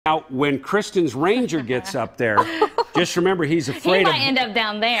Now, when Kristen's Ranger gets up there, just remember he's afraid he might end up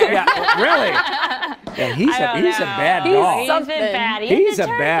down there. Yeah, really. Yeah, he's a bad dog. He's been bad. He's a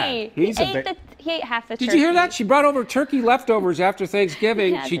bad. He ate half the turkey. Did you hear that? She brought over turkey leftovers after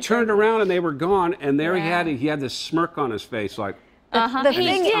Thanksgiving. She turned around and they were gone, and there he had this smirk on his face, like. He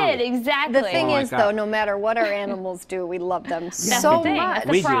did, exactly. The thing is, though, no matter what our animals do, we love them so much.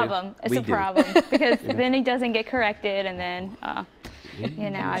 That's the problem. It's a problem because then he doesn't get corrected, and then.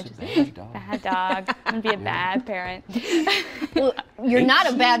 You know, I just bad dog. I'm gonna be a bad parent. Well, you're not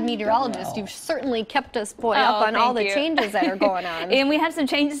a bad meteorologist. You've certainly kept us up on all the changes that are going on. And we have some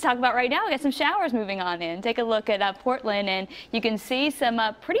changes to talk about right now. We got some showers moving on in. Take a look at Portland, and you can see some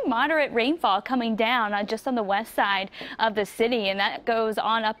pretty moderate rainfall coming down just on the west side of the city, and that goes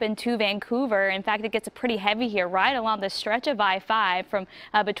on up into Vancouver. In fact, it gets pretty heavy here right along the stretch of I-5 from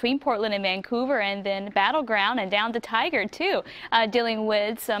between Portland and Vancouver, and then Battleground and down to Tiger too. Dealing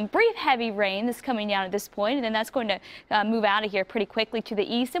with some brief heavy rain that's coming down at this point, and then that's going to move out of here pretty quickly to the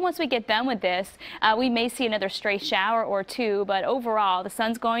east. And once we get done with this, we may see another stray shower or two, but overall the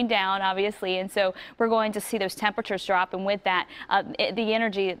sun's going down, obviously, and so we're going to see those temperatures drop, and with that the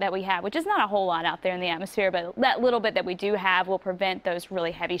energy that we have, which is not a whole lot out there in the atmosphere, but that little bit that we do have will prevent those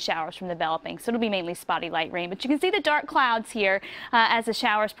really heavy showers from developing. So it'll be mainly spotty light rain, but you can see the dark clouds here as the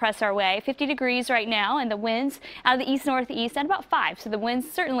showers press our way. 50 degrees right now, and the winds out of the east-northeast at about 5. So the winds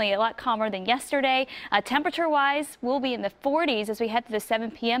certainly a lot calmer than yesterday. Temperature-wise, we'll be in the 40s as we head to the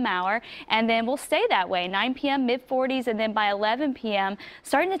 7 p.m. hour, and then we'll stay that way. 9 p.m. mid-40s, and then by 11 p.m.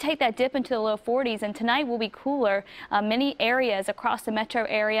 starting to take that dip into the low 40s. And tonight will be cooler. Many areas across the metro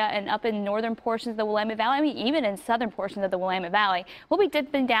area and up in northern portions of the Willamette Valley, I mean even in southern portions of the Willamette Valley, we'll be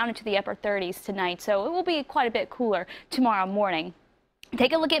dipping down into the upper 30s tonight. So it will be quite a bit cooler tomorrow morning.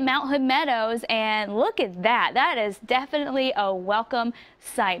 Take a look at Mount Hood Meadows, and look at that. That is definitely a welcome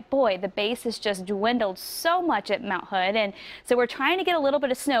sight. Boy, the base has just dwindled so much at Mount Hood, and so we're trying to get a little bit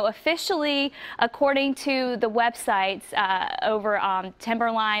of snow. Officially, according to the websites over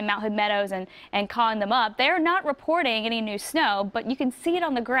Timberline, Mount Hood Meadows, and calling them up, they're not reporting any new snow, but you can see it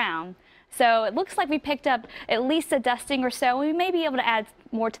on the ground. So it looks like we picked up at least a dusting or so. We may be able to add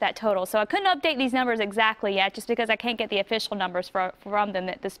more to that total. So I couldn't update these numbers exactly yet just because I can't get the official numbers from them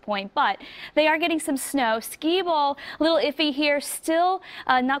at this point. But they are getting some snow. Ski ball, a little iffy here. Still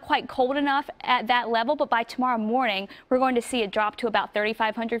not quite cold enough at that level. But by tomorrow morning, we're going to see it drop to about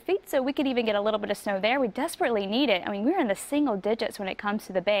 3,500 feet. So we could even get a little bit of snow there. We desperately need it. I mean, we're in the single digits when it comes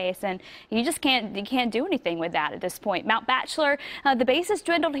to the base. And you just can't do anything with that at this point. Mount Bachelor, the base has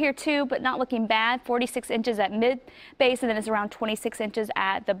dwindled here too, but not looking bad. 46 inches at mid base, and then it's around 26 inches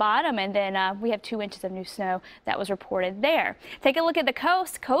at the bottom, and then we have 2 inches of new snow that was reported there. Take a look at the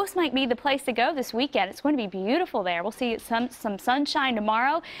coast. Coast might be the place to go this weekend. It's going to be beautiful there. We'll see some sunshine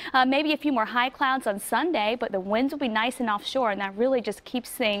tomorrow, maybe a few more high clouds on Sunday, but the winds will be nice and offshore, and that really just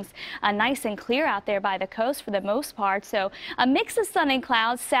keeps things nice and clear out there by the coast for the most part. So a mix of sun and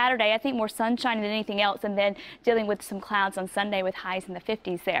clouds Saturday. I think more sunshine than anything else, and then dealing with some clouds on Sunday with highs in the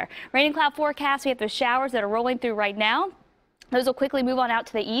 50s there. Rain and cloud forecast. We have those showers that are rolling through right now. Those will quickly move on out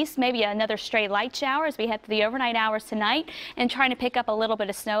to the east, maybe another stray light shower as we head to the overnight hours tonight, and trying to pick up a little bit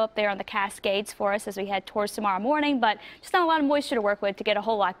of snow up there on the Cascades for us as we head towards tomorrow morning, but just not a lot of moisture to work with to get a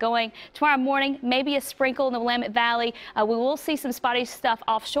whole lot going. Tomorrow morning, maybe a sprinkle in the Willamette Valley. We will see some spotty stuff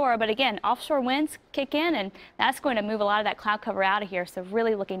offshore, but again, offshore winds kick in, and that's going to move a lot of that cloud cover out of here, so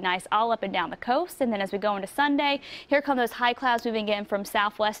really looking nice all up and down the coast. And then as we go into Sunday, here come those high clouds moving in from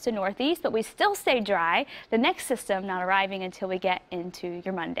southwest to northeast, but we still stay dry. The next system not arriving until we get into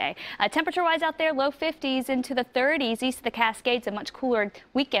your Monday. Temperature-wise out there, low 50s into the 30s east of the Cascades. A much cooler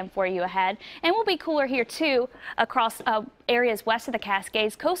weekend for you ahead, and we'll be cooler here too across areas west of the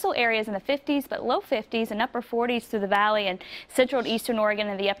Cascades. Coastal areas in the 50s, but low 50s and upper 40s through the valley, and central and eastern Oregon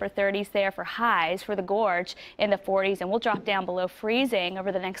in the upper 30s there for highs for the gorge in the 40s, and we'll drop down below freezing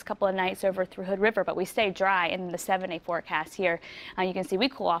over the next couple of nights over through Hood River, but we stay dry in the 7-day forecast here. You can see we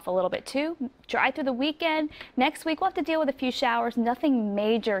cool off a little bit too. Dry through the weekend. Next week we'll have to deal with a few showers. Nothing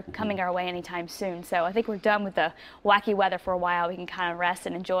major coming our way anytime soon, so I think we're done with the wacky weather for a while. We can kind of rest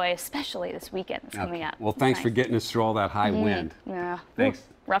and enjoy, especially this weekend that's coming up. Well, thanks for getting us through all that high wind. Yeah. Thanks.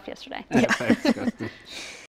 Rough yesterday. Thanks, Kristen.